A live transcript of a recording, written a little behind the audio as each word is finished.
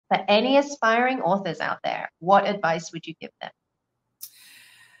For any aspiring authors out there, what advice would you give them?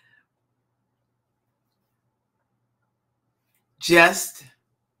 Just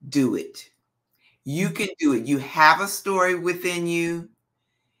do it. You can do it. You have a story within you.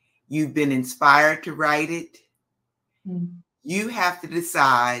 You've been inspired to write it. You have to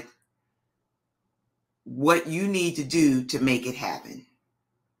decide what you need to do to make it happen.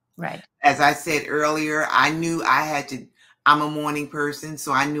 Right. As I said earlier, I knew I had to, I'm a morning person,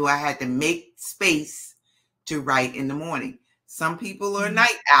 so I knew I had to make space to write in the morning. Some people are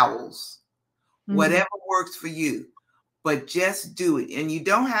night owls. Whatever works for you, but just do it. And you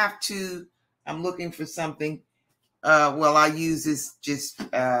don't have to, I'm looking for something. Well, I use this just,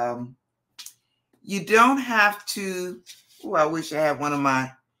 you don't have to, oh, I wish I had one of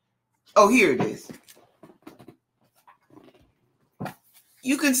my, oh, here it is.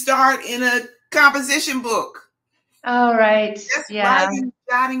 You can start in a composition book. All right. Just writing,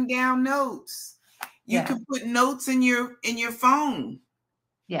 jotting down notes. You can put notes in your phone.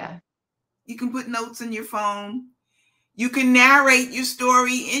 Yeah. You can put notes in your phone. You can narrate your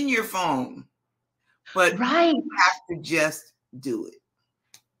story in your phone. But you have to just do it.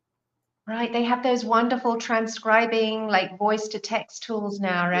 Right. They have those wonderful transcribing, like voice to text tools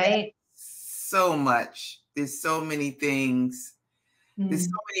now, right? So much. There's so many things. There's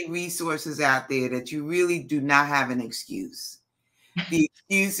so many resources out there that you really do not have an excuse. The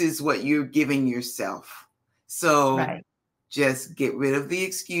excuse is what you're giving yourself. So just get rid of the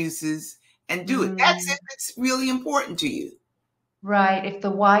excuses and do it. That's if it's really important to you. Right. If the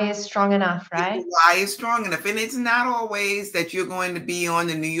why is strong enough, right? If the why is strong enough. And it's not always that you're going to be on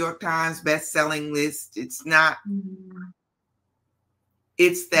the New York Times best-selling list. It's not.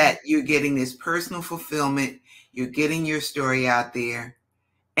 It's that you're getting this personal fulfillment. You're getting your story out there.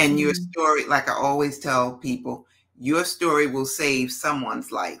 And your story, like I always tell people, your story will save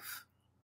someone's life.